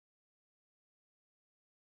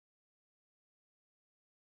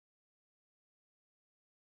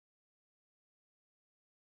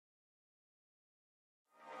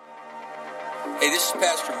Hey, this is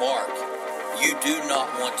Pastor Mark. You do not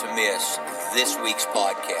want to miss this week's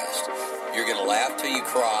podcast. You're going to laugh till you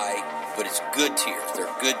cry, but it's good tears. They're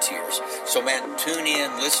good tears. So, man, tune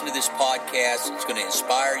in, listen to this podcast. It's going to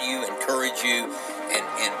inspire you, encourage you,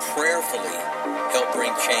 and prayerfully help bring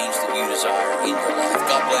change that you desire in your life.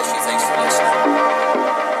 God bless you. Thanks for listening.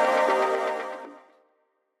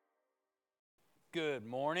 Good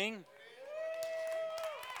morning.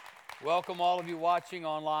 Welcome all of you watching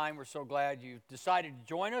online. We're so glad you decided to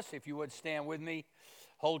join us. If you would stand with me,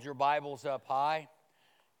 hold your Bibles up high.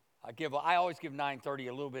 I always give 9:30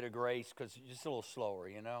 a little bit of grace because it's just a little slower,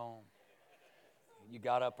 you know. You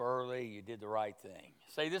got up early, you did the right thing.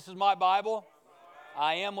 Say, this is my Bible.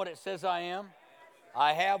 I am what it says I am.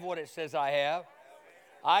 I have what it says I have.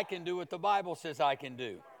 I can do what the Bible says I can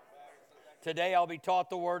do. Today I'll be taught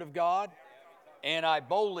the Word of God, and I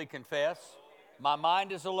boldly confess, my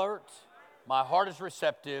mind is alert, my heart is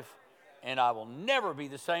receptive, and I will never be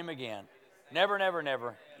the same again. Never, never,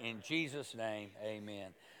 never. In Jesus' name, amen.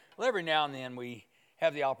 Well, every now and then we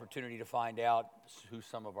have the opportunity to find out who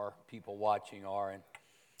some of our people watching are.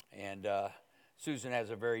 And Susan has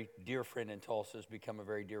a very dear friend in Tulsa, has become a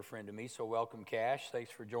very dear friend to me. So welcome, Cash. Thanks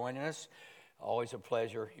for joining us. Always a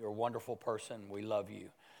pleasure. You're a wonderful person. We love you.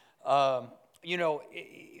 You know,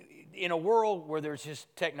 in a world where there's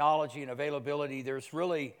just technology and availability, there's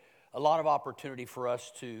really a lot of opportunity for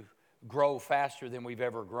us to grow faster than we've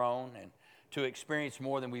ever grown and to experience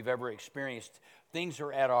more than we've ever experienced. Things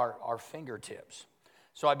are at our fingertips.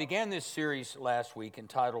 So I began this series last week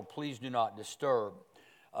entitled, Please Do Not Disturb.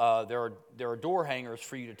 There are door hangers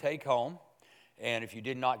for you to take home, and if you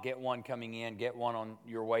did not get one coming in, get one on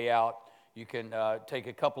your way out. You can take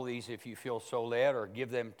a couple of these if you feel so led, or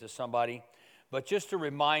give them to somebody. But just a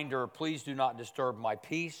reminder, please do not disturb my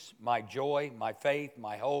peace, my joy, my faith,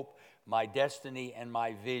 my hope, my destiny, and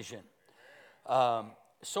my vision.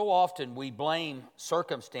 So often we blame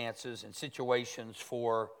circumstances and situations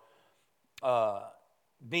for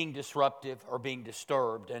being disruptive or being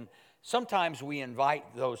disturbed. And sometimes we invite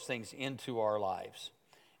those things into our lives.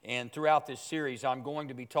 And throughout this series, I'm going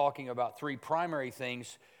to be talking about three primary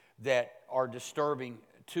things that are disturbing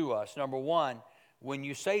to us. Number one, when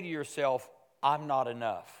you say to yourself, I'm not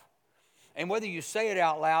enough. And whether you say it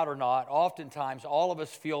out loud or not, oftentimes all of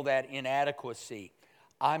us feel that inadequacy.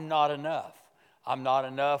 I'm not enough. I'm not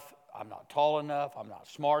enough. I'm not tall enough. I'm not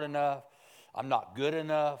smart enough. I'm not good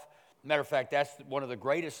enough. Matter of fact, that's one of the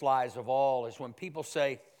greatest lies of all, is when people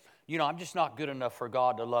say, you know, I'm just not good enough for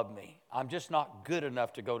God to love me. I'm just not good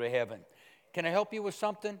enough to go to heaven. Can I help you with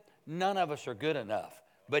something? None of us are good enough,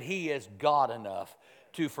 but He is God enough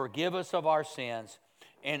to forgive us of our sins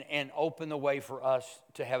and open the way for us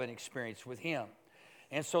to have an experience with Him.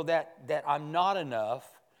 And so that I'm not enough.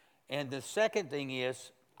 And the second thing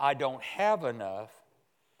is, I don't have enough.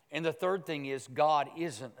 And the third thing is, God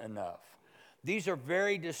isn't enough. These are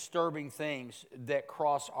very disturbing things that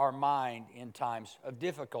cross our mind in times of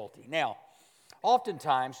difficulty. Now,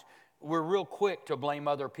 oftentimes, we're real quick to blame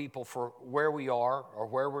other people for where we are or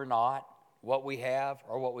where we're not, what we have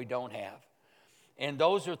or what we don't have. And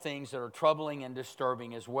those are things that are troubling and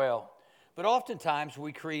disturbing as well. But oftentimes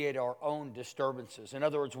we create our own disturbances. In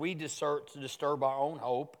other words, we disturb our own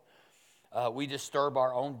hope. We disturb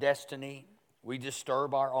our own destiny. We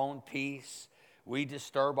disturb our own peace. We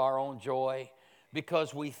disturb our own joy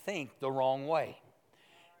because we think the wrong way.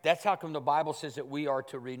 That's how come the Bible says that we are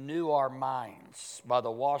to renew our minds by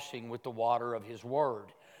the washing with the water of His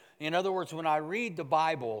Word. In other words, when I read the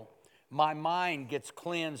Bible, my mind gets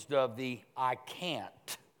cleansed of the I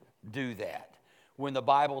can't do that. When the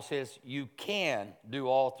Bible says you can do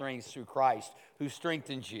all things through Christ who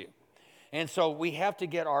strengthens you. And so we have to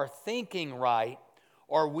get our thinking right,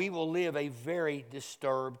 or we will live a very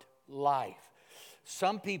disturbed life.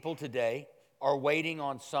 Some people today are waiting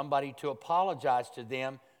on somebody to apologize to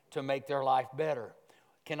them to make their life better.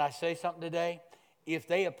 Can I say something today? If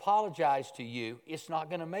they apologize to you, it's not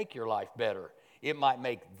going to make your life better. It might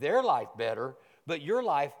make their life better, but your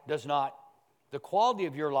life does not, the quality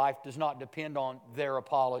of your life does not depend on their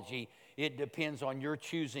apology. It depends on your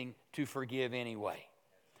choosing to forgive anyway.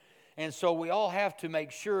 And so we all have to make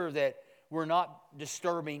sure that we're not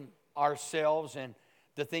disturbing ourselves and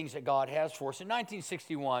the things that God has for us. In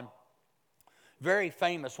 1961, very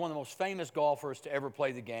famous, one of the most famous golfers to ever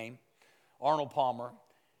play the game, Arnold Palmer,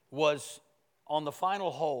 was on the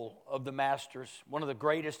final hole of the Masters, one of the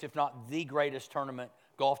greatest, if not the greatest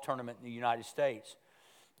golf tournament in the United States.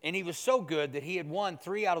 And he was so good that he had won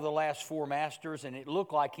 3 out of the last 4 Masters, and it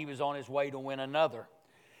looked like he was on his way to win another.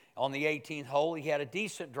 On the 18th hole, he had a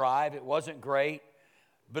decent drive. It wasn't great,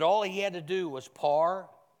 but all he had to do was par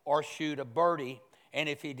or shoot a birdie. And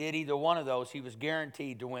if he did either one of those, he was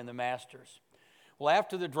guaranteed to win the Masters. Well,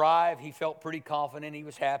 after the drive, he felt pretty confident. He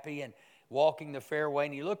was happy and walking the fairway.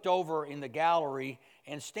 And he looked over in the gallery,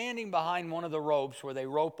 and standing behind one of the ropes where they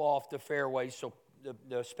rope off the fairway so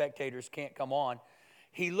the spectators can't come on,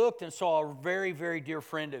 he looked and saw a very, very dear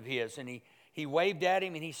friend of his. And he waved at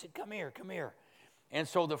him and he said, "Come here, come here." And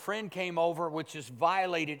so the friend came over, which just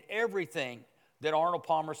violated everything that Arnold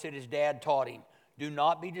Palmer said his dad taught him. Do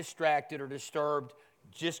not be distracted or disturbed.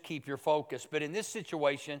 Just keep your focus. But in this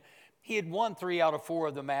situation, he had won 3 out of 4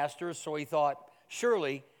 of the Masters, so he thought,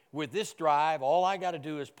 surely with this drive, all I got to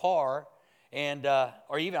do is par, and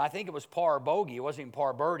or even I think it was par or bogey. It wasn't even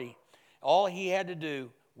par birdie. All he had to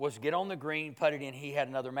do was get on the green, put it in. He had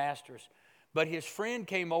another Masters. But his friend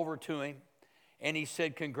came over to him, and he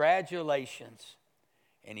said, "Congratulations."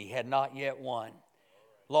 And he had not yet won.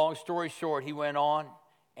 Long story short, he went on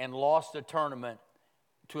and lost the tournament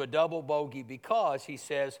to a double bogey because, he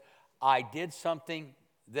says, I did something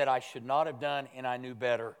that I should not have done, and I knew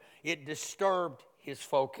better. It disturbed his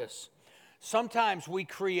focus. Sometimes we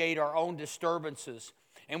create our own disturbances,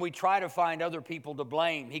 and we try to find other people to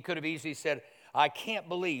blame. He could have easily said, "I can't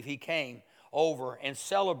believe he came over and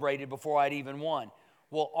celebrated before I'd even won."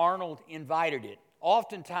 Well, Arnold invited it.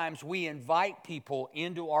 Oftentimes, we invite people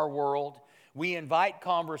into our world. We invite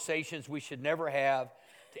conversations we should never have,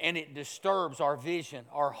 and it disturbs our vision,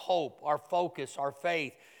 our hope, our focus, our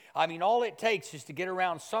faith. I mean, all it takes is to get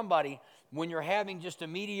around somebody when you're having just a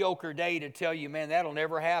mediocre day to tell you, "Man, that'll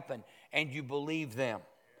never happen," and you believe them.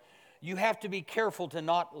 You have to be careful to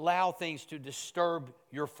not allow things to disturb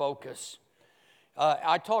your focus.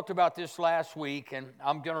 I talked about this last week, and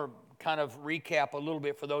I'm going to kind of recap a little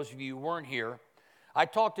bit for those of you who weren't here. I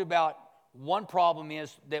talked about one problem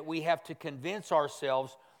is that we have to convince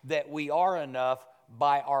ourselves that we are enough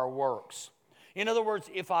by our works. In other words,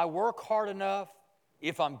 if I work hard enough,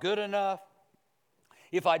 if I'm good enough,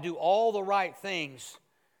 if I do all the right things,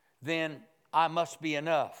 then I must be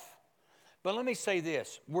enough. But let me say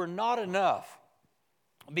this, we're not enough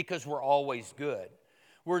because we're always good.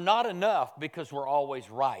 We're not enough because we're always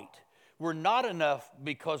right. We're not enough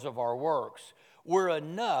because of our works. We're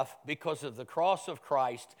enough because of the cross of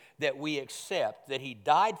Christ, that we accept that He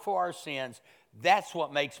died for our sins. That's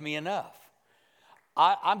what makes me enough.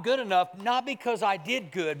 I'm good enough not because I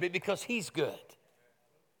did good, but because He's good.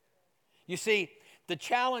 You see, the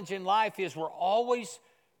challenge in life is we're always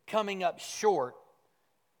coming up short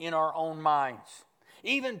in our own minds.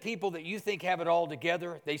 Even people that you think have it all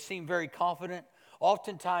together, they seem very confident.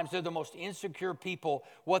 Oftentimes, they're the most insecure people.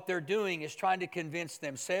 What they're doing is trying to convince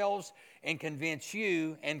themselves and convince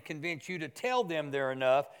you to tell them they're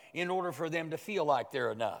enough in order for them to feel like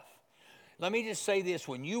they're enough. Let me just say this.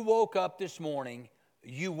 When you woke up this morning,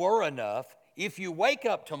 you were enough. If you wake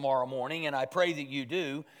up tomorrow morning, and I pray that you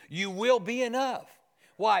do, you will be enough.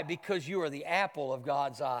 Why? Because you are the apple of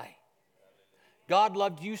God's eye. God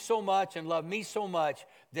loved you so much and loved me so much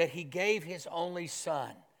that He gave His only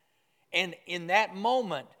Son. And in that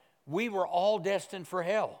moment, we were all destined for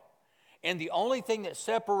hell. And the only thing that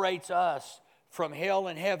separates us from hell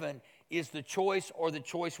and heaven is the choice or the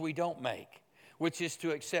choice we don't make, which is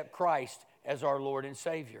to accept Christ as our Lord and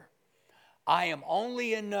Savior. I am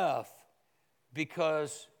only enough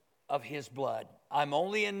because of His blood. I'm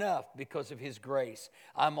only enough because of His grace.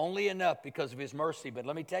 I'm only enough because of His mercy. But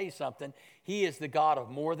let me tell you something. He is the God of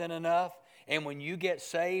more than enough. And when you get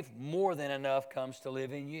saved, more than enough comes to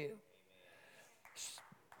live in you.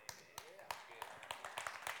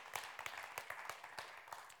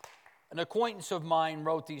 An acquaintance of mine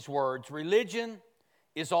wrote these words: religion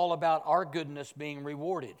is all about our goodness being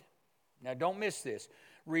rewarded. Now, don't miss this.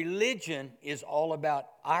 Religion is all about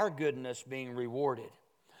our goodness being rewarded.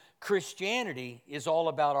 Christianity is all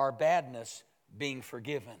about our badness being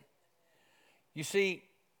forgiven. You see,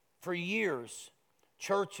 for years,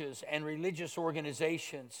 churches and religious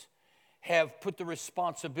organizations have put the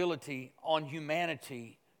responsibility on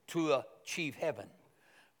humanity to achieve heaven.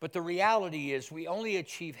 But the reality is we only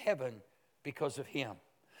achieve heaven because of Him.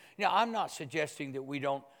 Now, I'm not suggesting that we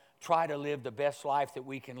don't try to live the best life that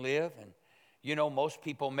we can live. And, you know, most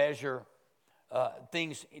people measure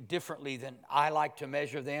things differently than I like to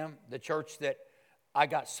measure them. The church that I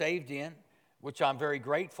got saved in, which I'm very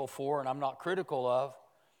grateful for and I'm not critical of,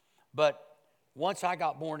 but once I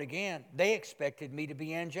got born again, they expected me to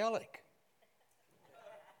be angelic.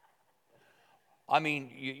 I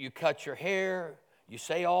mean, you cut your hair, you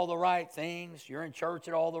say all the right things, you're in church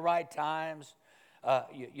at all the right times,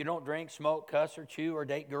 you don't drink, smoke, cuss, or chew, or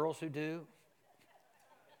date girls who do.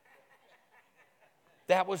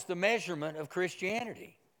 That was the measurement of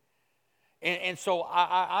Christianity. And so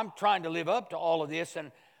I'm trying to live up to all of this,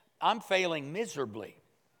 and I'm failing miserably.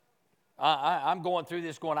 I'm going through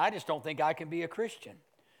this going, I just don't think I can be a Christian.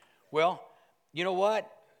 Well, you know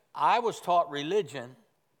what? I was taught religion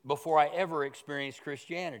before I ever experienced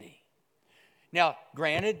Christianity. Now,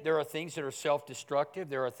 granted, there are things that are self-destructive.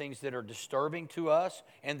 There are things that are disturbing to us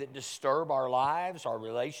and that disturb our lives, our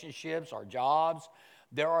relationships, our jobs.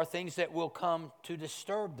 There are things that will come to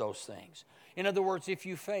disturb those things. In other words, if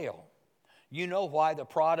you fail, you know why the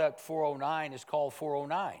product 409 is called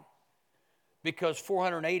 409. Because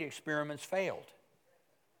 408 experiments failed.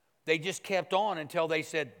 They just kept on until they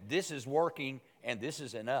said, this is working and this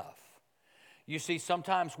is enough. You see,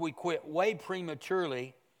 sometimes we quit way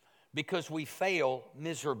prematurely because we fail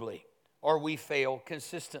miserably or we fail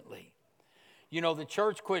consistently. You know, the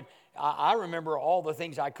church quit. I remember all the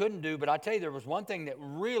things I couldn't do, but I tell you, there was one thing that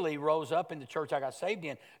really rose up in the church I got saved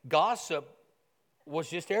in. Gossip was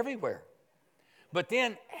just everywhere. But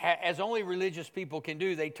then, as only religious people can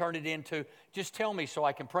do, they turned it into, just tell me so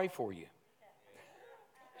I can pray for you.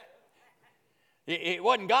 It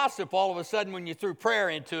wasn't gossip all of a sudden when you threw prayer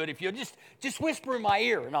into it. If you just whisper in my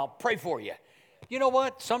ear and I'll pray for you. You know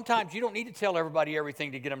what? Sometimes you don't need to tell everybody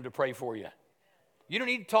everything to get them to pray for you. You don't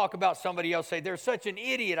need to talk about somebody else, say, they're such an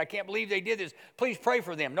idiot, I can't believe they did this. Please pray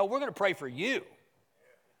for them. No, we're going to pray for you.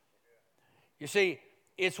 You see,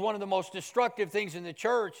 it's one of the most destructive things in the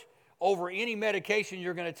church over any medication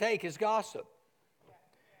you're going to take is gossip.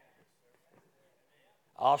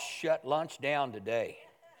 I'll shut lunch down today.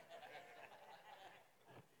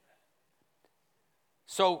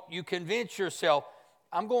 So you convince yourself.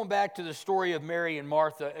 I'm going back to the story of Mary and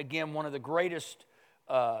Martha. Again, one of the greatest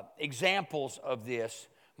examples of this.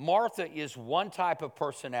 Martha is one type of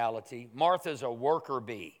personality. Martha's a worker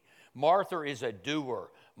bee. Martha is a doer.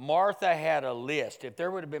 Martha had a list. If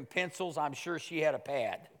there would have been pencils, I'm sure she had a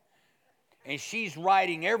pad. And she's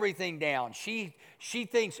writing everything down. She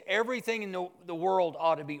thinks everything in the world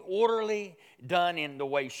ought to be orderly, done in the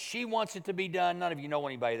way she wants it to be done. None of you know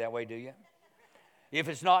anybody that way, do you? If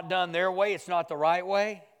it's not done their way, it's not the right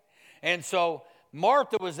way. And so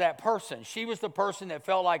Martha was that person. She was the person that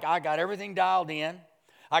felt like, I got everything dialed in.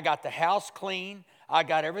 I got the house clean. I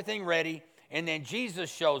got everything ready. And then Jesus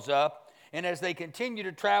shows up. And as they continue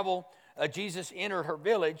to travel, Jesus entered her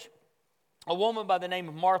village. A woman by the name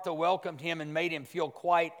of Martha welcomed him and made him feel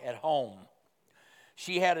quite at home.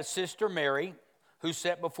 She had a sister, Mary, who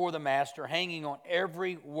sat before the master, hanging on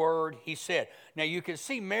every word he said. Now you can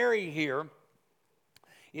see Mary here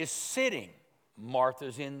is sitting.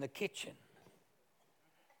 Martha's in the kitchen.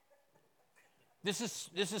 This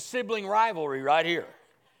is sibling rivalry right here.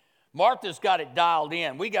 Martha's got it dialed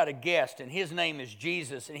in. We got a guest, and his name is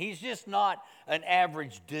Jesus, and he's just not an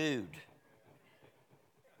average dude.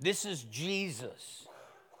 This is Jesus.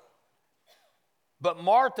 But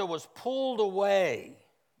Martha was pulled away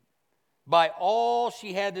by all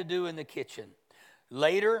she had to do in the kitchen.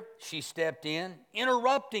 Later, she stepped in,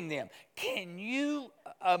 interrupting them. Can you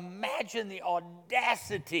imagine the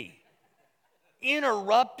audacity?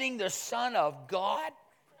 Interrupting the Son of God?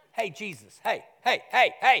 Hey, Jesus, hey.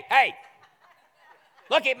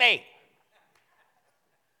 Look at me.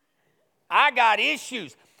 I got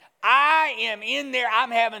issues. I am in there.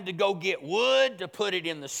 I'm having to go get wood to put it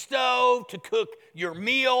in the stove, to cook your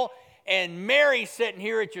meal, and Mary's sitting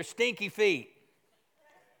here at your stinky feet.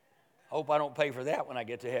 Hope I don't pay for that when I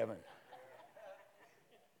get to heaven.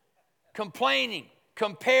 Complaining,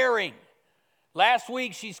 comparing. Last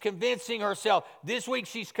week she's convincing herself. This week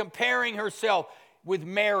she's comparing herself with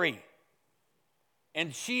Mary.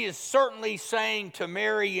 And she is certainly saying to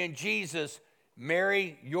Mary and Jesus,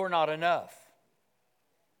 Mary, you're not enough.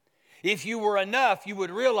 If you were enough, you would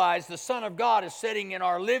realize the Son of God is sitting in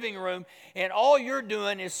our living room, and all you're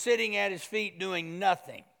doing is sitting at his feet doing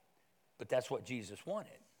nothing. But that's what Jesus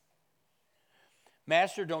wanted.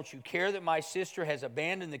 Master, don't you care that my sister has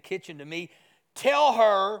abandoned the kitchen to me? Tell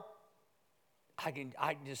her. I can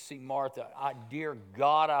just see Martha. Dear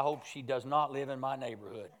God, I hope she does not live in my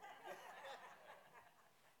neighborhood.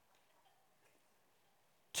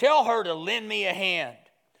 Tell her to lend me a hand,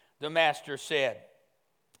 the master said.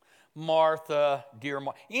 Martha, dear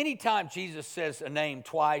Martha. Anytime Jesus says a name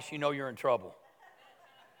twice, you know you're in trouble.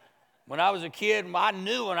 When I was a kid, I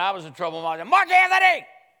knew when I was in trouble. I said, Mark Anthony!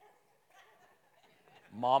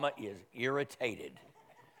 Mama is irritated.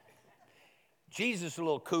 Jesus is a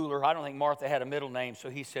little cooler. I don't think Martha had a middle name, so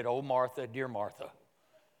he said, oh, Martha, dear Martha.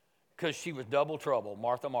 Because she was double trouble,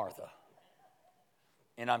 Martha, Martha.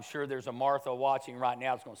 And I'm sure there's a Martha watching right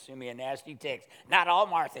now that's going to send me a nasty text. Not all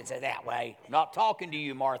Marthas are that way. I'm not talking to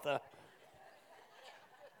you, Martha.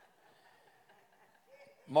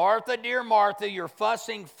 Martha, dear Martha, you're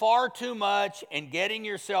fussing far too much and getting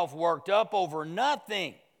yourself worked up over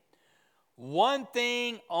nothing. One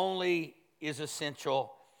thing only is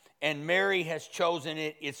essential, and Mary has chosen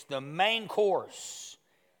it. It's the main course,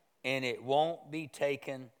 and it won't be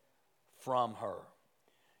taken from her.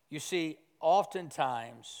 You see,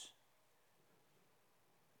 oftentimes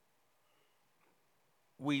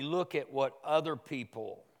we look at what other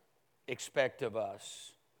people expect of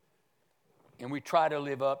us, and we try to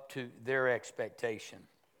live up to their expectation.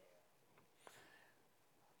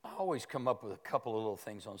 I always come up with a couple of little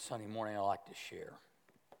things on Sunday morning I like to share.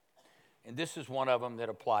 And this is one of them that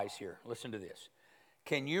applies here. Listen to this.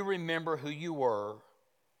 Can you remember who you were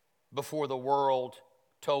before the world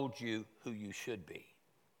told you who you should be?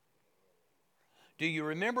 Do you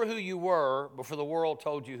remember who you were before the world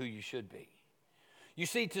told you who you should be? You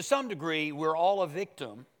see, to some degree, we're all a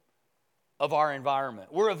victim of our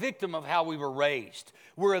environment. We're a victim of how we were raised.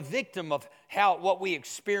 We're a victim of what we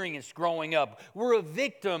experienced growing up. We're a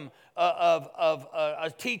victim of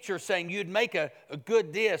a teacher saying you'd make a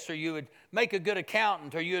good this, or you would make a good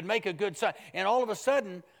accountant, or you would make a good son. And all of a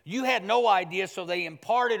sudden, you had no idea, so they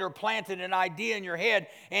imparted or planted an idea in your head,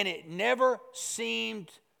 and it never seemed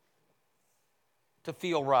to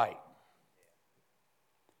feel right.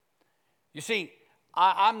 You see,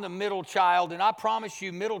 I'm the middle child, and I promise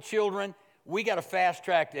you, middle children, we got a fast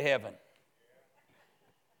track to heaven.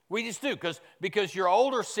 We just do, because your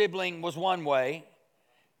older sibling was one way,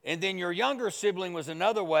 and then your younger sibling was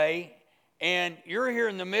another way, and you're here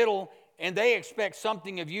in the middle, and they expect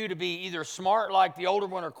something of you to be either smart like the older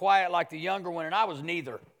one or quiet like the younger one, and I was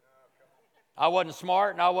neither. I wasn't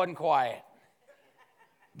smart and I wasn't quiet,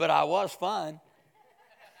 but I was fun.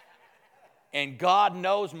 And God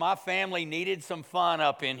knows my family needed some fun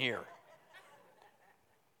up in here.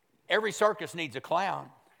 Every circus needs a clown.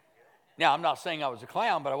 Now, I'm not saying I was a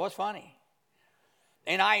clown, but I was funny.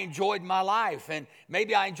 And I enjoyed my life. And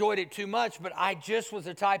maybe I enjoyed it too much, but I just was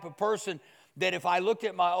the type of person that if I looked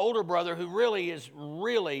at my older brother, who really is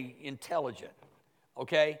really intelligent,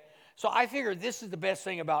 okay? So I figured this is the best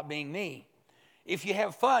thing about being me. If you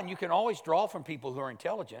have fun, you can always draw from people who are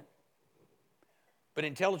intelligent. But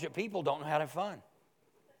intelligent people don't know how to have fun.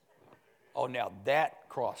 Oh, now that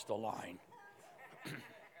crossed the line.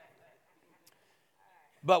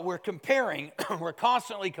 But we're comparing, we're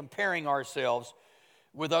constantly comparing ourselves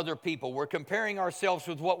with other people. We're comparing ourselves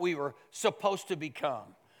with what we were supposed to become,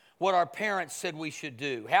 what our parents said we should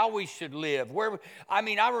do, how we should live.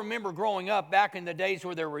 I remember growing up back in the days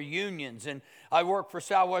where there were unions, and I worked for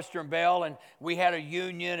Southwestern Bell, and we had a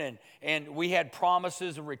union, and we had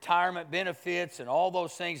promises of retirement benefits and all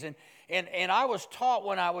those things. And I was taught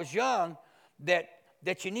when I was young that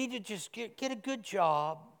you need to just get a good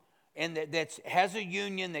job, and that has a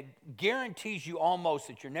union that guarantees you almost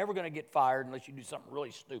that you're never going to get fired unless you do something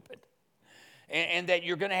really stupid. And that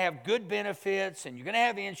you're going to have good benefits, and you're going to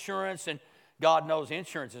have insurance, and God knows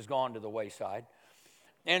insurance has gone to the wayside.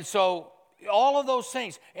 And so all of those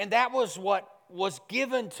things, and that was what was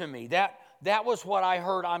given to me. That was what I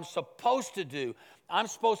heard I'm supposed to do. I'm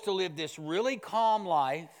supposed to live this really calm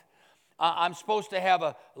life. I'm supposed to have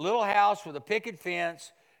a little house with a picket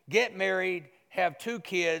fence, get married, have 2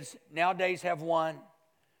 kids, nowadays have 1.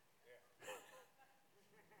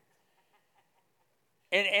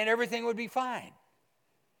 And everything would be fine.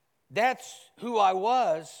 That's who I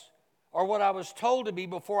was, or what I was told to be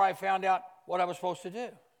before I found out what I was supposed to do.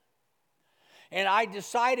 And I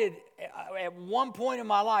decided at one point in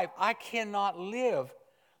my life, I cannot live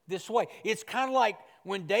this way. It's kind of like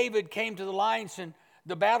when David came to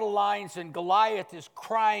the battle lines, and Goliath is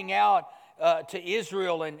crying out to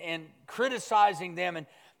Israel and criticizing them.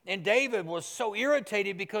 And David was so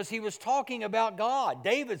irritated because he was talking about God,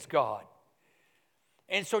 David's God.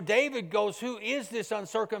 And so David goes, who is this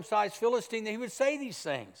uncircumcised Philistine that he would say these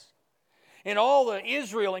things? And all the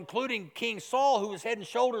Israel, including King Saul, who was head and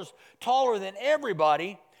shoulders taller than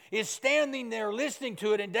everybody, is standing there listening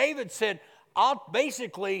to it. And David said,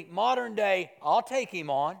 modern day, I'll take him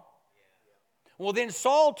on. Well, then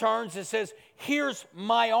Saul turns and says, here's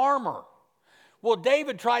my armor. Well,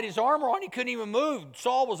 David tried his armor on. He couldn't even move.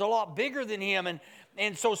 Saul was a lot bigger than him.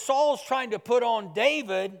 And so Saul's trying to put on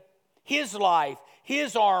David his life,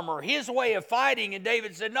 his armor, his way of fighting. And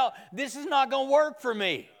David said, no, this is not going to work for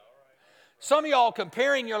me. Some of y'all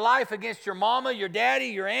comparing your life against your mama, your daddy,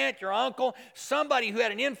 your aunt, your uncle, somebody who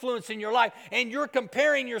had an influence in your life, and you're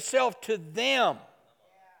comparing yourself to them.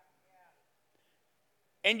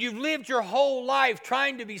 And you've lived your whole life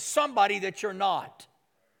trying to be somebody that you're not.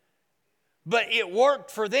 But it worked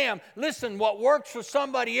for them. Listen, what works for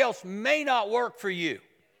somebody else may not work for you.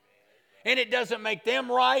 And it doesn't make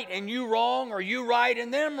them right and you wrong, or you right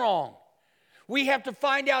and them wrong. We have to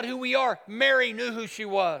find out who we are. Mary knew who she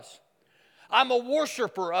was. I'm a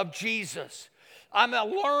worshiper of Jesus. I'm a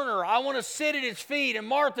learner. I want to sit at his feet. And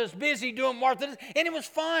Martha's busy doing Martha. And it was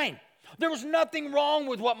fine. There was nothing wrong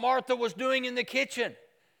with what Martha was doing in the kitchen.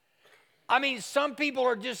 I mean, some people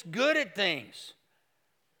are just good at things.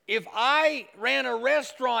 If I ran a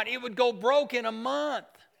restaurant, it would go broke in a month.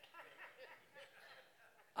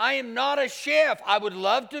 I am not a chef. I would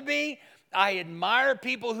love to be. I admire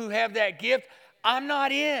people who have that gift. I'm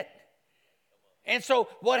not it. And so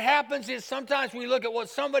what happens is sometimes we look at what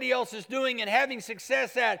somebody else is doing and having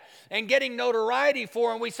success at and getting notoriety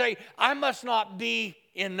for, and we say, I must not be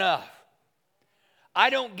enough. I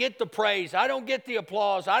don't get the praise. I don't get the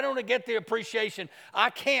applause. I don't get the appreciation. I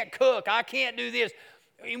can't cook. I can't do this.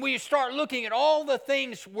 And we start looking at all the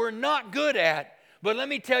things we're not good at, but let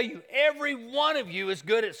me tell you, every one of you is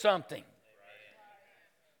good at something.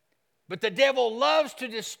 But the devil loves to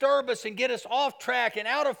disturb us and get us off track and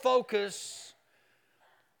out of focus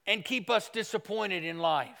and keep us disappointed in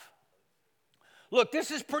life. Look,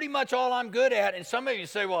 this is pretty much all I'm good at. And some of you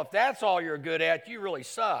say, well, if that's all you're good at, you really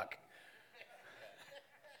suck.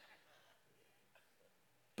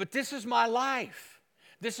 But this is my life.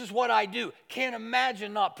 This is what I do. Can't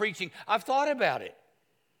imagine not preaching. I've thought about it.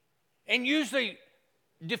 And usually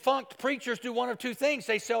defunct preachers do one of two things.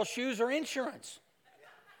 They sell shoes or insurance.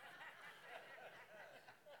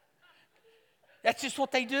 That's just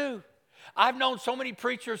what they do. I've known so many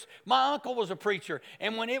preachers. My uncle was a preacher,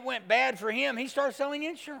 and when it went bad for him, he started selling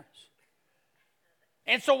insurance.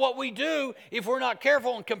 And so what we do, if we're not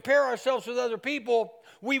careful and compare ourselves with other people,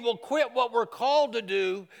 we will quit what we're called to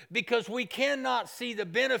do because we cannot see the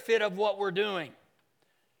benefit of what we're doing.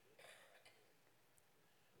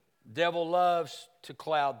 Devil loves to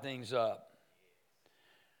cloud things up.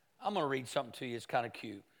 I'm going to read something to you. It's kind of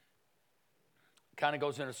cute. Kind of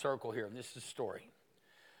goes in a circle here, and this is the story.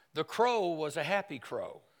 The crow was a happy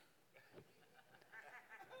crow.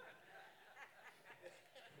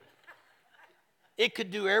 It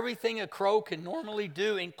could do everything a crow can normally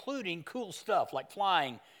do, including cool stuff like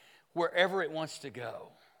flying wherever it wants to go.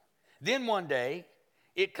 Then one day,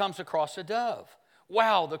 it comes across a dove.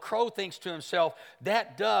 Wow, the crow thinks to himself,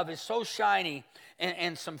 that dove is so shiny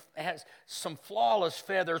and has some flawless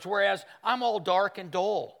feathers, whereas I'm all dark and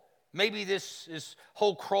dull. Maybe this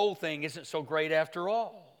whole crow thing isn't so great after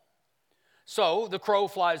all. So the crow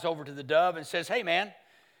flies over to the dove and says, hey man,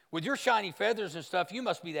 with your shiny feathers and stuff, you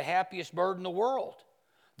must be the happiest bird in the world.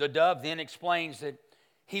 The dove then explains that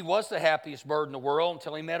he was the happiest bird in the world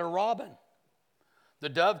until he met a robin. The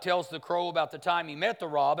dove tells the crow about the time he met the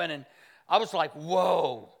robin, and I was like,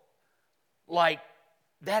 whoa, like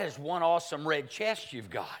that is one awesome red chest you've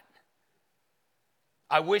got.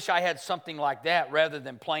 I wish I had something like that rather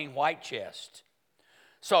than plain white chest.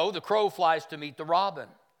 So the crow flies to meet the robin.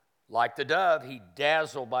 Like the dove, he's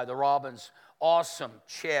dazzled by the robin's awesome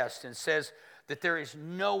chest and says that there is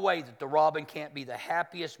no way that the robin can't be the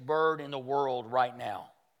happiest bird in the world right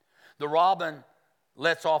now. The robin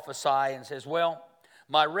lets off a sigh and says, well,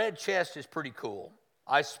 my red chest is pretty cool,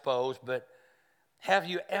 I suppose, but have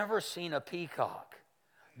you ever seen a peacock?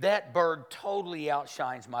 That bird totally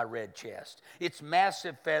outshines my red chest. Its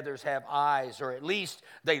massive feathers have eyes, or at least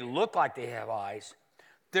they look like they have eyes.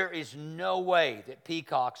 There is no way that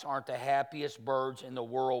peacocks aren't the happiest birds in the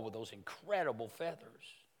world with those incredible feathers.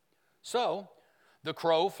 So the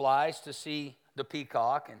crow flies to see the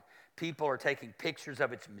peacock, and people are taking pictures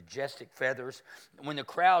of its majestic feathers. When the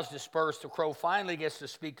crowds disperse, the crow finally gets to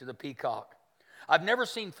speak to the peacock. I've never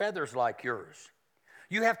seen feathers like yours.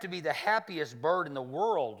 You have to be the happiest bird in the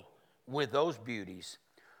world with those beauties.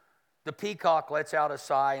 The peacock lets out a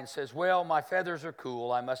sigh and says, well, my feathers are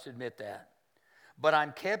cool, I must admit that. But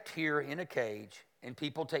I'm kept here in a cage, and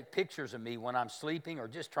people take pictures of me when I'm sleeping or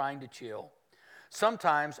just trying to chill.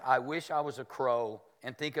 Sometimes I wish I was a crow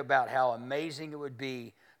and think about how amazing it would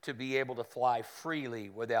be to be able to fly freely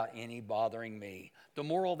without any bothering me. The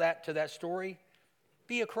moral to that story,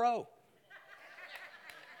 be a crow.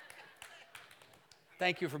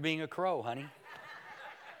 Thank you for being a crow, honey.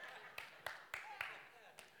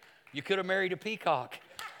 You could have married a peacock.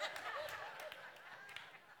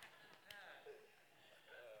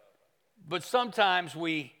 But sometimes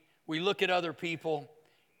we look at other people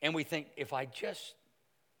and we think, if I just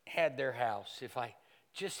had their house, if I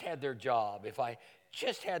just had their job, if I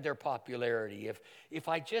just had their popularity, if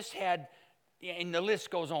I just had, and the list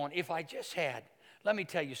goes on, if I just had. Let me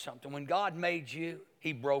tell you something. When God made you,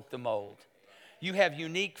 he broke the mold. You have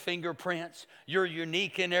unique fingerprints. You're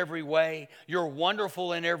unique in every way. You're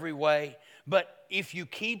wonderful in every way. But if you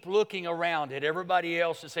keep looking around at everybody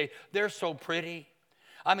else and say, they're so pretty.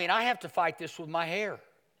 I mean, I have to fight this with my hair.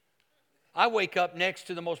 I wake up next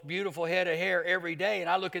to the most beautiful head of hair every day, and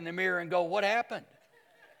I look in the mirror and go, what happened?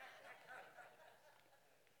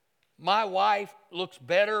 My wife looks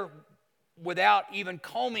better without even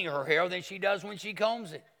combing her hair than she does when she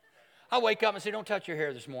combs it. I wake up and say, don't touch your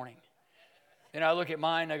hair this morning. And I look at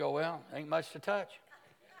mine and I go, well, ain't much to touch.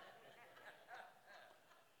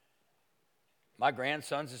 My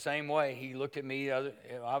grandson's the same way. He looked at me,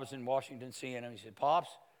 I was in Washington seeing him. He said, Pops,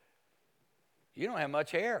 you don't have much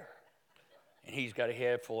hair. And he's got a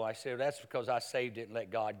head full. I said, well, that's because I saved it and let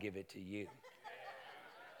God give it to you.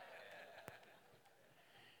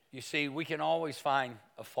 You see, we can always find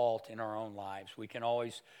a fault in our own lives. We can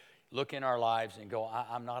always look in our lives and go,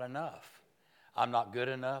 I'm not enough. I'm not good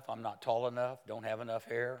enough. I'm not tall enough. Don't have enough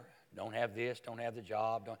hair. Don't have this. Don't have the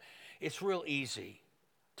job. It's real easy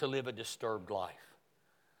to live a disturbed life.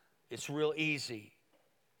 It's real easy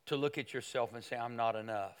to look at yourself and say, I'm not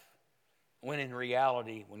enough. When in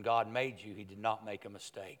reality, when God made you, He did not make a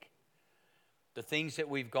mistake. The things that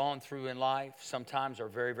we've gone through in life sometimes are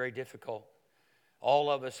very, very difficult. All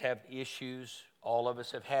of us have issues. All of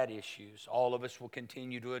us have had issues. All of us will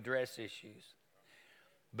continue to address issues.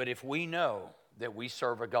 But if we know that we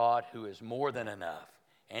serve a God who is more than enough,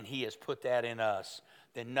 and He has put that in us,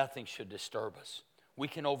 then nothing should disturb us. We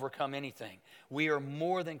can overcome anything. We are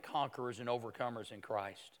more than conquerors and overcomers in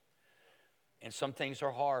Christ. And some things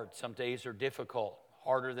are hard. Some days are difficult,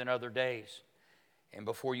 harder than other days. And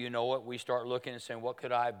before you know it, we start looking and saying, what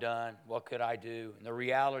could I have done? What could I do? And the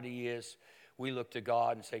reality is, we look to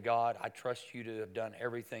God and say, God, I trust you to have done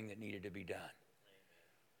everything that needed to be done.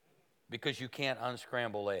 Because you can't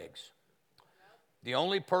unscramble eggs. The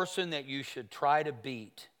only person that you should try to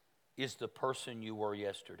beat is the person you were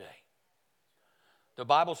yesterday. The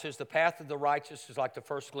Bible says the path of the righteous is like the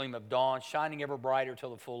first gleam of dawn, shining ever brighter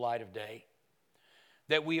till the full light of day.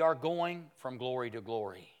 That we are going from glory to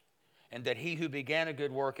glory, and that He who began a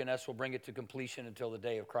good work in us will bring it to completion until the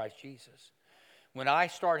day of Christ Jesus. When I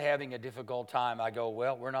start having a difficult time, I go,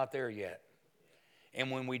 well, we're not there yet.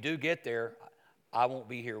 And when we do get there, I won't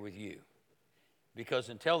be here with you. Because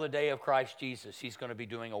until the day of Christ Jesus, He's going to be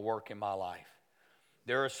doing a work in my life.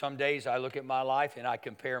 There are some days I look at my life and I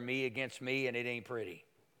compare me against me, and it ain't pretty.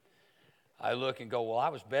 I look and go, well, I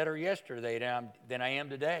was better yesterday than I am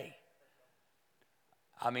today.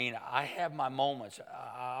 I mean, I have my moments.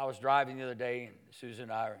 I was driving the other day, and Susan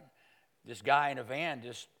and I, this guy in a van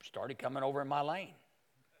just started coming over in my lane.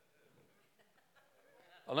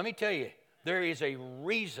 Well, let me tell you, there is a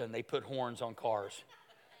reason they put horns on cars.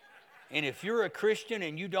 And if you're a Christian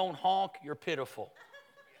and you don't honk, you're pitiful.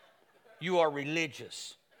 You are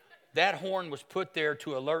religious. That horn was put there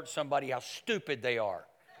to alert somebody how stupid they are.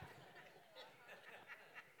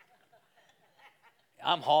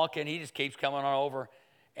 I'm honking. He just keeps coming on over.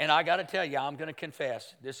 And I got to tell you, I'm going to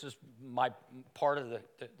confess, this is my part of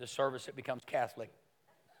the service that becomes Catholic.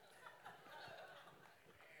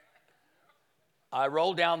 I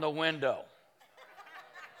rolled down the window.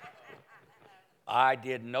 I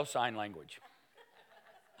did no sign language.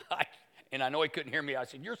 And I know he couldn't hear me. I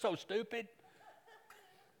said, you're so stupid.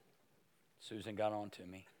 Susan got on to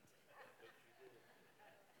me.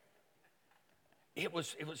 It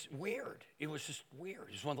was weird. It was just weird.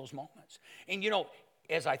 It was one of those moments. And you know,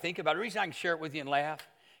 as I think about it, the reason I can share it with you and laugh,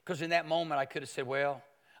 because in that moment I could have said, well,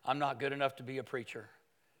 I'm not good enough to be a preacher.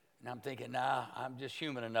 And I'm thinking, nah, I'm just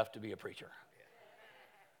human enough to be a preacher.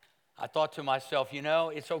 I thought to myself, you know,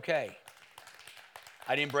 it's okay.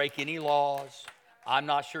 I didn't break any laws. I'm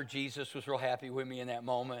not sure Jesus was real happy with me in that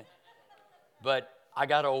moment. But I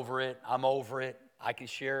got over it. I'm over it. I can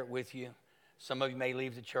share it with you. Some of you may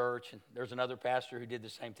leave the church, and there's another pastor who did the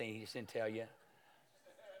same thing. He just didn't tell you.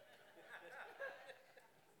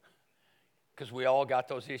 Because we all got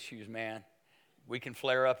those issues, man. We can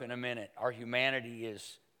flare up in a minute. Our humanity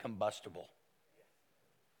is combustible.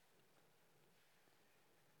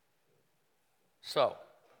 So,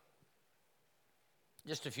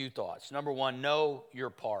 just a few thoughts. Number one, know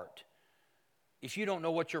your part. If you don't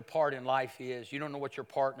know what your part in life is, you don't know what your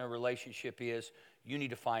part in a relationship is, you need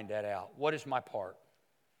to find that out. What is my part?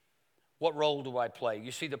 What role do I play?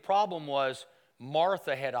 You see, the problem was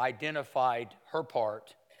Martha had identified her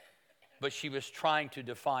part, but she was trying to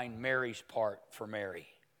define Mary's part for Mary.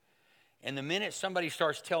 And the minute somebody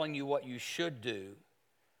starts telling you what you should do,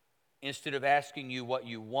 instead of asking you what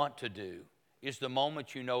you want to do, is the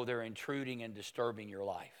moment you know they're intruding and disturbing your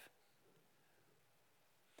life.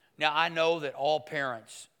 Now, I know that all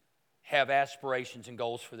parents have aspirations and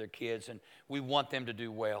goals for their kids, and we want them to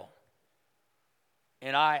do well.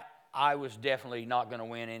 And I I was definitely not going to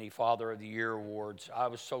win any Father of the Year awards. I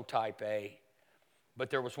was so type A. But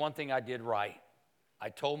there was one thing I did right. I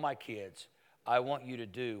told my kids, I want you to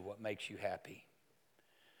do what makes you happy.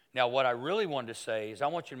 Now, what I really wanted to say is I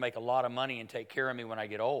want you to make a lot of money and take care of me when I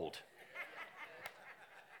get old.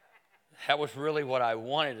 That was really what I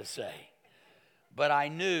wanted to say. But I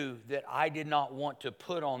knew that I did not want to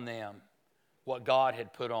put on them what God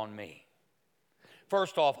had put on me.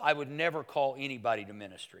 First off, I would never call anybody to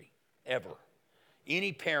ministry, ever.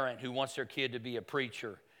 Any parent who wants their kid to be a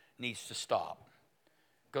preacher needs to stop,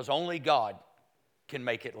 because only God can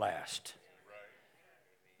make it last.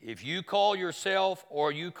 If you call yourself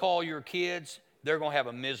or you call your kids, they're going to have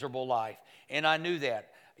a miserable life. And I knew that.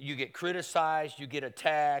 You get criticized, you get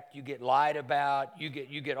attacked, you get lied about, you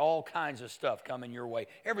get all kinds of stuff coming your way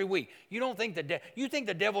every week. You don't think you think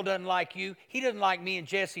the devil doesn't like you? He doesn't like me and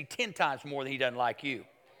Jesse 10 times more than he doesn't like you.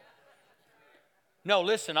 No,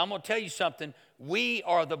 listen, I'm going to tell you something. We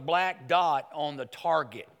are the black dot on the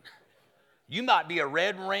target. You might be a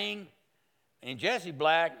red ring, and Jesse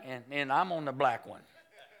black, and I'm on the black one,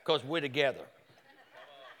 because we're together.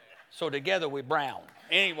 So together we're brown.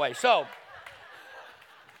 Anyway, so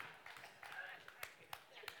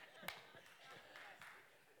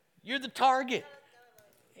you're the target.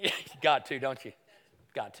 You got to, don't you?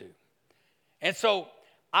 Got to. And so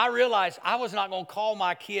I realized I was not going to call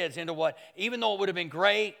my kids into what, even though it would have been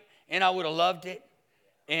great and I would have loved it,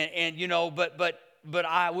 and you know, but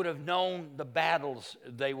I would have known the battles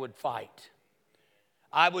they would fight.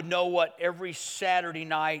 I would know what every Saturday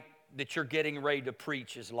night that you're getting ready to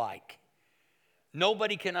preach is like.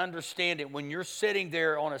 Nobody can understand it when you're sitting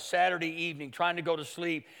there on a Saturday evening trying to go to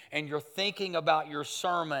sleep and you're thinking about your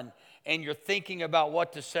sermon and you're thinking about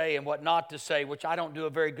what to say and what not to say, which I don't do a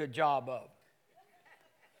very good job of.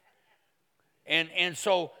 And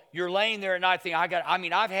so you're laying there at night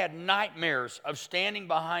thinking, I've had nightmares of standing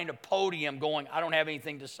behind a podium going, I don't have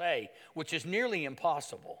anything to say, which is nearly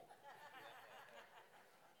impossible.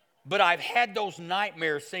 But I've had those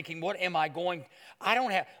nightmares thinking, what am I going, I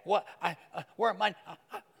don't have, where am I?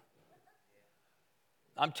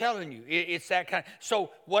 I'm telling you, it's that kind of,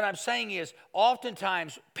 so what I'm saying is,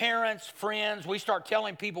 oftentimes, parents, friends, we start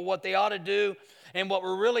telling people what they ought to do, and what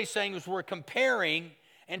we're really saying is we're comparing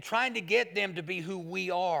and trying to get them to be who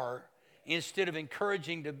we are, instead of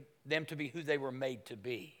encouraging them to be who they were made to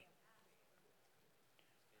be.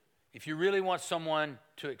 If you really want someone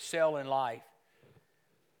to excel in life,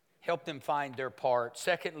 help them find their part.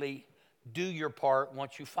 Secondly, do your part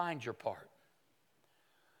once you find your part.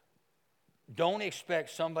 Don't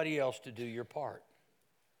expect somebody else to do your part.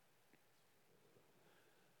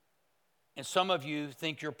 And some of you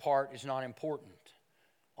think your part is not important.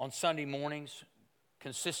 On Sunday mornings,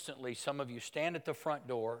 consistently, some of you stand at the front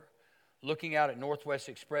door, looking out at Northwest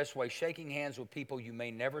Expressway, shaking hands with people you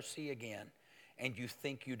may never see again, and you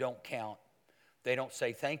think you don't count. They don't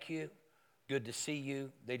say thank you. Good to see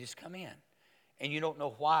you. They just come in. And you don't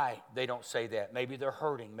know why they don't say that. Maybe they're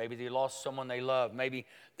hurting. Maybe they lost someone they love. Maybe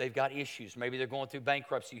they've got issues. Maybe they're going through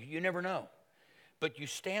bankruptcy. You never know. But you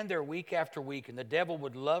stand there week after week, and the devil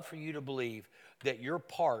would love for you to believe that your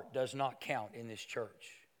part does not count in this church.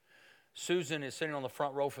 Susan is sitting on the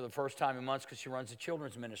front row for the first time in months because she runs a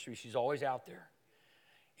children's ministry. She's always out there.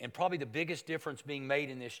 And probably the biggest difference being made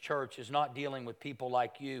in this church is not dealing with people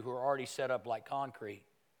like you who are already set up like concrete,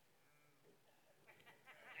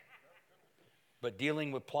 but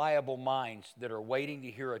dealing with pliable minds that are waiting to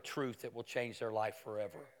hear a truth that will change their life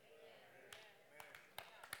forever.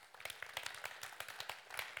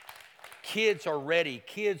 Kids are ready.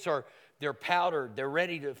 They're powdered. They're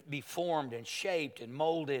ready to be formed and shaped and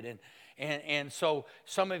molded. And so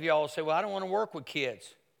some of y'all say, well, I don't want to work with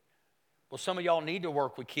kids. Well, some of y'all need to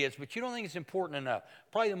work with kids, but you don't think it's important enough.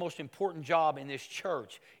 Probably the most important job in this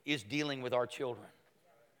church is dealing with our children.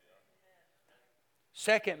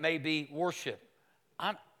 Second may be worship.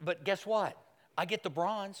 But guess what? I get the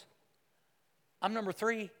bronze. I'm number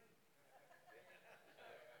 3.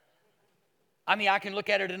 I can look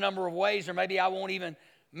at it a number of ways, or maybe I won't even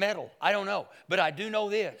medal. I don't know. But I do know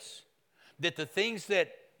this, that the things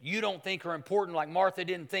that you don't think are important, like Martha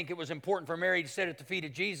didn't think it was important for Mary to sit at the feet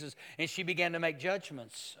of Jesus, and she began to make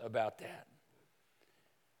judgments about that.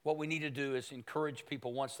 What we need to do is encourage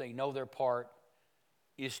people, once they know their part,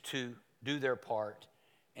 is to do their part.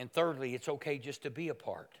 And thirdly, it's okay just to be a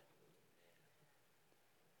part.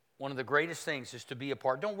 One of the greatest things is to be a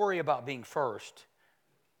part. Don't worry about being first.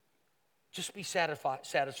 Just be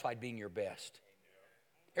satisfied being your best.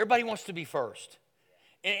 Everybody wants to be first.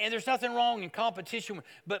 And there's nothing wrong in competition.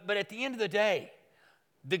 But at the end of the day,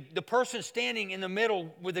 the person standing in the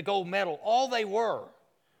middle with the gold medal, all they were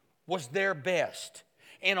was their best.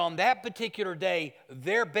 And on that particular day,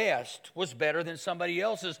 their best was better than somebody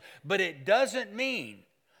else's. But it doesn't mean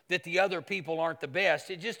that the other people aren't the best.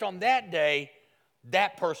 It just on that day,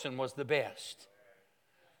 that person was the best.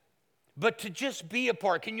 But to just be a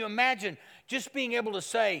part, can you imagine just being able to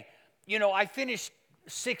say, you know, I finished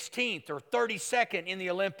 16th or 32nd in the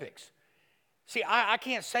Olympics. See, I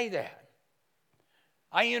can't say that.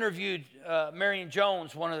 I interviewed Marion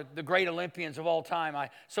Jones, one of the great Olympians of all time.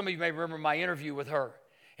 Some of you may remember my interview with her.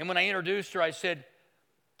 And when I introduced her, I said,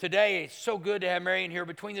 today it's so good to have Marion here.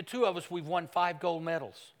 Between the two of us, we've won 5 gold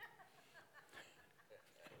medals.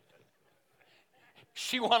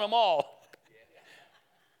 She won them all.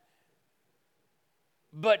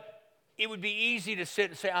 But it would be easy to sit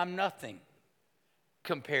and say, I'm nothing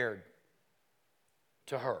compared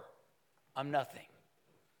to her. I'm nothing.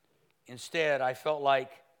 Instead, I felt like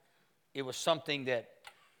it was something that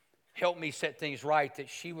helped me set things right, that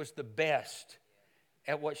she was the best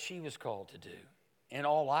at what she was called to do. And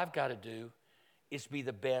all I've got to do is be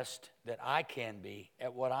the best that I can be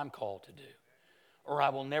at what I'm called to do. Or I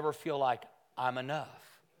will never feel like I'm enough.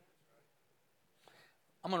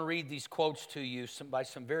 I'm going to read these quotes to you by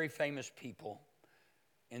some very famous people,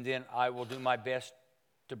 and then I will do my best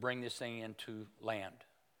to bring this thing into land.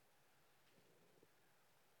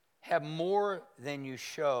 Have more than you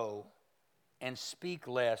show and speak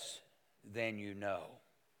less than you know.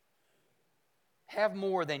 Have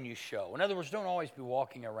more than you show. In other words, don't always be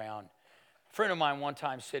walking around. A friend of mine one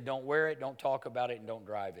time said, don't wear it, don't talk about it, and don't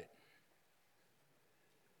drive it.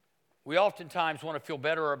 We oftentimes want to feel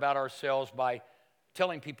better about ourselves by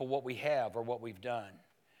telling people what we have or what we've done.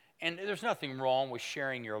 And there's nothing wrong with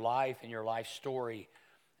sharing your life and your life story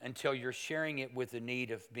until you're sharing it with the need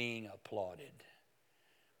of being applauded.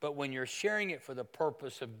 But when you're sharing it for the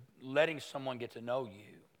purpose of letting someone get to know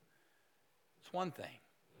you, it's one thing.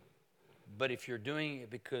 But if you're doing it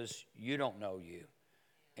because you don't know you,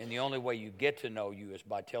 and the only way you get to know you is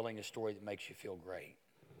by telling a story that makes you feel great.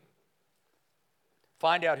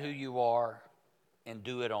 Find out who you are and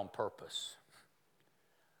do it on purpose.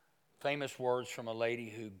 Famous words from a lady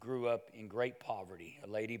who grew up in great poverty, a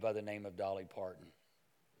lady by the name of Dolly Parton.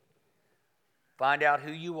 Find out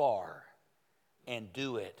who you are and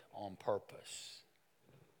do it on purpose.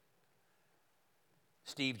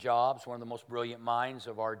 Steve Jobs, one of the most brilliant minds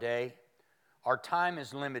of our day. Our time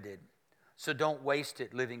is limited, so don't waste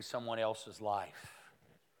it living someone else's life.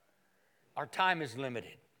 Our time is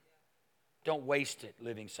limited. Don't waste it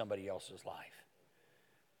living somebody else's life.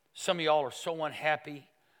 Some of y'all are so unhappy.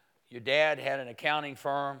 Your dad had an accounting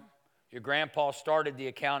firm. Your grandpa started the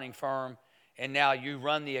accounting firm. And now you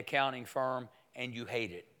run the accounting firm and you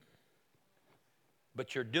hate it.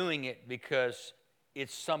 But you're doing it because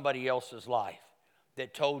it's somebody else's life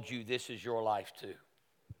that told you this is your life too.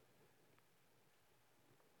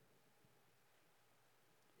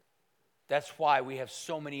 That's why we have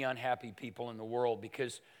so many unhappy people in the world,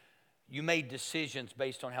 because you made decisions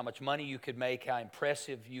based on how much money you could make, how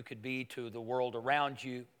impressive you could be to the world around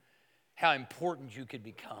you, how important you could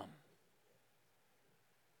become.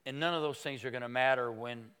 And none of those things are going to matter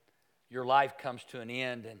when your life comes to an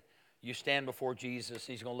end and you stand before Jesus.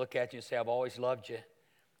 He's going to look at you and say, I've always loved you.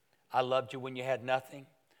 I loved you when you had nothing.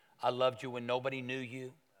 I loved you when nobody knew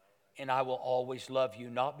you. And I will always love you,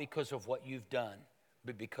 not because of what you've done,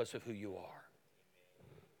 but because of who you are.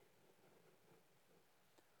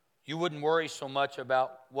 You wouldn't worry so much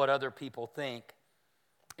about what other people think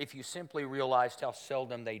if you simply realized how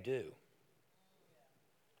seldom they do.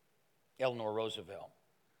 Eleanor Roosevelt.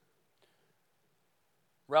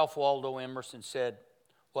 Ralph Waldo Emerson said,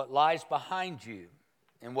 what lies behind you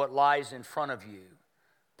and what lies in front of you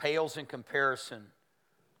pales in comparison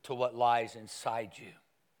to what lies inside you.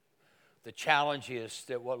 The challenge is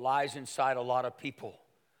that what lies inside a lot of people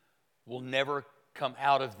will never come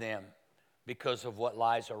out of them because of what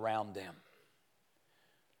lies around them.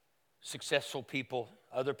 Successful people,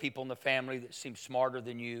 other people in the family that seem smarter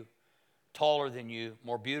than you, taller than you,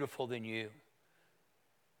 more beautiful than you,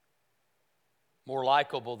 more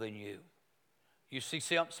likable than you. You see,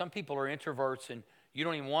 some people are introverts and you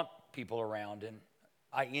don't even want people around, and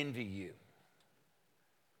I envy you.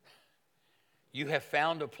 You have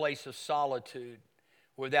found a place of solitude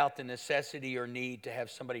without the necessity or need to have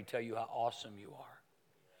somebody tell you how awesome you are.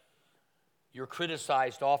 You're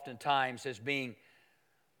criticized oftentimes as being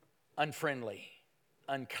unfriendly,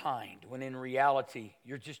 unkind, when in reality,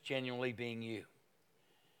 you're just genuinely being you.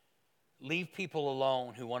 Leave people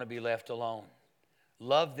alone who want to be left alone.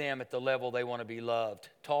 Love them at the level they want to be loved.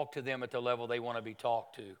 Talk to them at the level they want to be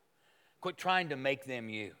talked to. Quit trying to make them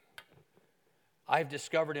you. I've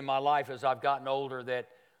discovered in my life as I've gotten older that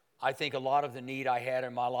I think a lot of the need I had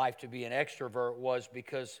in my life to be an extrovert was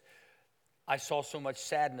because I saw so much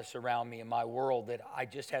sadness around me in my world that I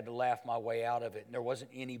just had to laugh my way out of it. And there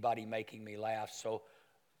wasn't anybody making me laugh, so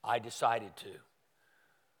I decided to.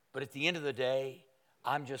 But at the end of the day,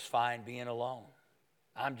 I'm just fine being alone.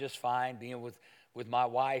 I'm just fine being with my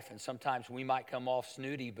wife, and sometimes we might come off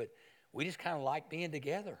snooty, but we just kind of like being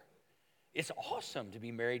together. It's awesome to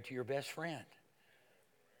be married to your best friend.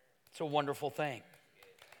 It's a wonderful thing.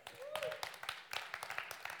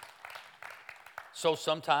 So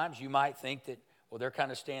sometimes you might think that, well, they're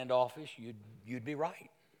kind of standoffish. You'd be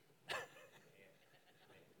right.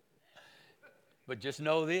 But just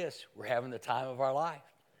know this, we're having the time of our life.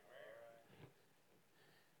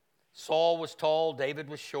 Saul was tall, David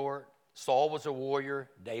was short. Saul was a warrior,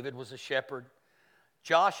 David was a shepherd.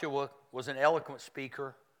 Joshua was an eloquent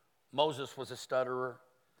speaker. Moses was a stutterer.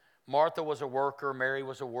 Martha was a worker, Mary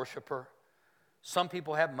was a worshiper. Some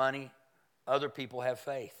people have money, other people have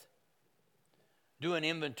faith. Do an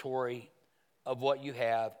inventory of what you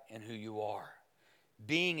have and who you are.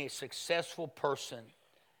 Being a successful person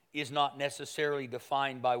is not necessarily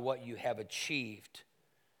defined by what you have achieved,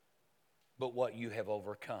 but what you have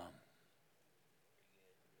overcome.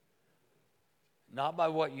 Not by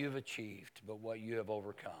what you've achieved, but what you have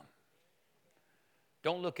overcome.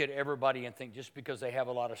 Don't look at everybody and think just because they have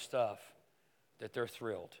a lot of stuff that they're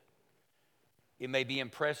thrilled. It may be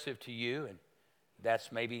impressive to you, and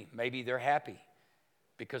that's maybe they're happy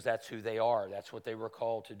because that's who they are. That's what they were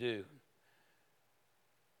called to do.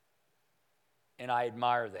 And I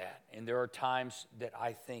admire that. And there are times that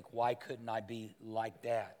I think, why couldn't I be like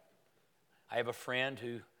that? I have a friend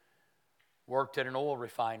who worked at an oil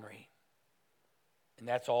refinery, and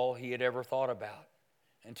that's all he had ever thought about.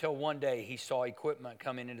 Until one day he saw equipment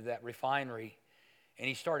coming into that refinery, and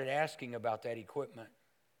he started asking about that equipment.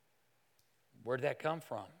 Where did that come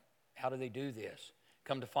from? How do they do this?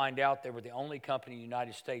 Come to find out, they were the only company in the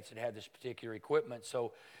United States that had this particular equipment,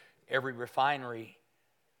 so every refinery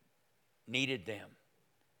needed them.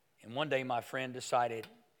 And one day my friend decided,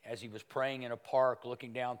 as he was praying in a park,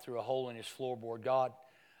 looking down through a hole in his floorboard, God,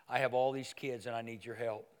 I have all these kids and I need your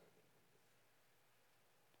help.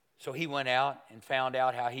 So he went out and found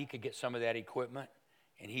out how he could get some of that equipment,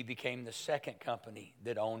 and he became the second company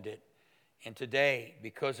that owned it. And today,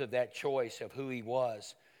 because of that choice of who he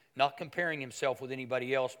was, not comparing himself with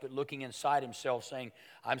anybody else, but looking inside himself saying,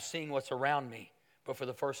 I'm seeing what's around me, but for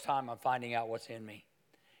the first time I'm finding out what's in me.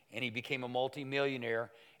 And he became a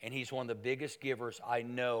multimillionaire, and he's one of the biggest givers I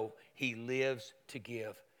know. He lives to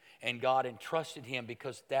give. And God entrusted him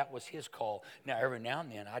because that was his call. Now, every now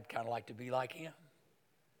and then, I'd kind of like to be like him.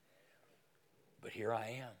 But here I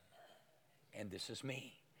am, and this is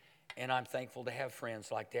me. And I'm thankful to have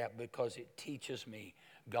friends like that because it teaches me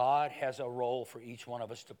God has a role for each one of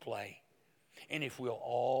us to play. And if we'll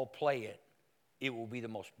all play it, it will be the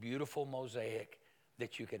most beautiful mosaic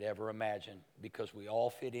that you could ever imagine because we all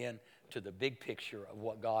fit in to the big picture of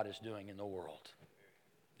what God is doing in the world.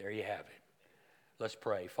 There you have it. Let's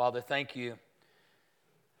pray. Father, thank you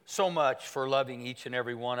so much for loving each and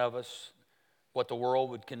every one of us. What the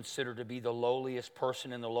world would consider to be the lowliest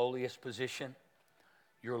person in the lowliest position.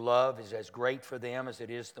 Your love is as great for them as it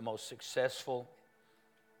is the most successful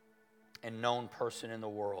and known person in the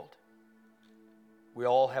world. We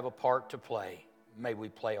all have a part to play. May we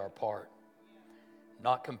play our part.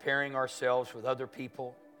 Not comparing ourselves with other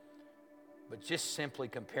people, but just simply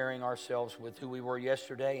comparing ourselves with who we were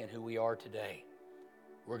yesterday and who we are today.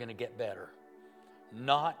 We're going to get better.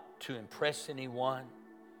 Not to impress anyone,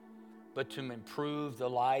 but to improve the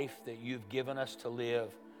life that you've given us to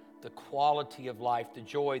live, the quality of life, the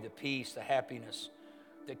joy, the peace, the happiness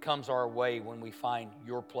that comes our way when we find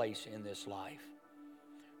your place in this life.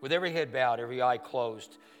 With every head bowed, every eye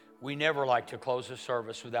closed, we never like to close a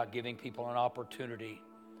service without giving people an opportunity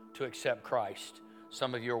to accept Christ.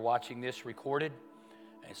 Some of you are watching this recorded,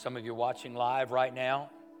 and some of you are watching live right now,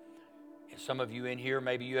 and some of you in here,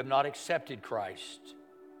 maybe you have not accepted Christ,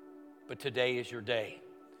 but today is your day.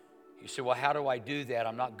 You say, well, how do I do that?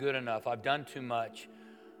 I'm not good enough. I've done too much.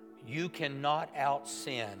 You cannot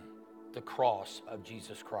out-sin the cross of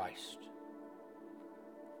Jesus Christ.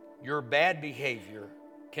 Your bad behavior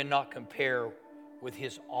cannot compare with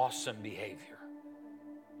his awesome behavior.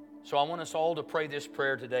 So I want us all to pray this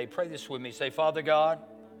prayer today. Pray this with me. Say, Father God,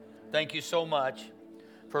 thank you so much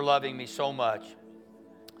for loving me so much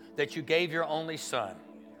that you gave your only Son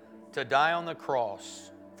to die on the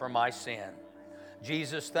cross for my sin.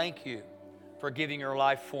 Jesus, thank you for giving your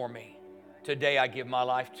life for me. Today I give my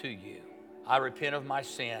life to you. I repent of my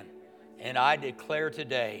sin, and I declare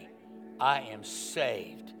today I am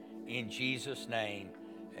saved in Jesus' name.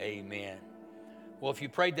 Amen. Well, if you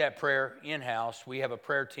prayed that prayer in-house, we have a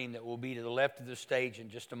prayer team that will be to the left of the stage in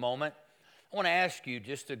just a moment. I want to ask you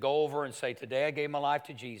just to go over and say, today I gave my life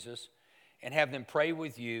to Jesus, and have them pray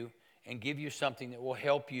with you and give you something that will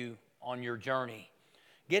help you on your journey.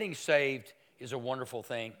 Getting saved is a wonderful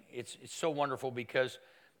thing. It's so wonderful because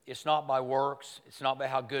it's not by works, it's not by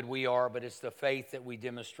how good we are, but it's the faith that we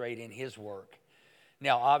demonstrate in His work.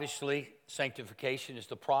 Now, obviously, sanctification is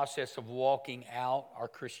the process of walking out our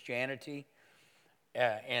Christianity,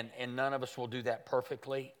 and none of us will do that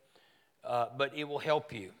perfectly, but it will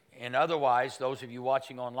help you. And otherwise, those of you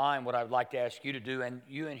watching online, what I would like to ask you to do, and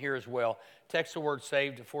you in here as well, text the word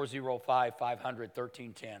SAVE to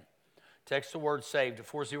 405-500-1310. Text the word SAVE to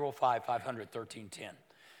 405-500-1310.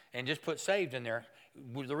 And just put SAVED in there.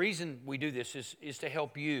 The reason we do this is to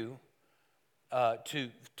help you to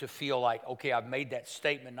feel like, okay, I've made that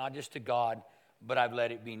statement not just to God, but I've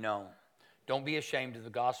let it be known. Don't be ashamed of the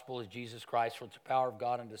gospel of Jesus Christ, for it's the power of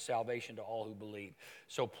God unto salvation to all who believe.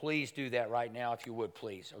 So please do that right now, if you would,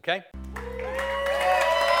 please, okay?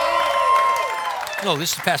 Hello,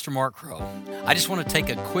 this is Pastor Mark Crow. I just want to take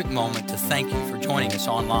a quick moment to thank you for joining us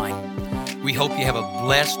online. We hope you have a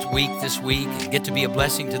blessed week this week and get to be a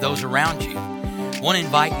blessing to those around you. I want to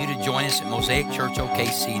invite you to join us at Mosaic Church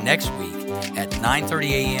OKC next week at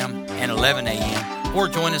 9:30 a.m. and 11 a.m. or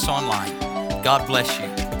join us online. God bless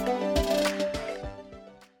you.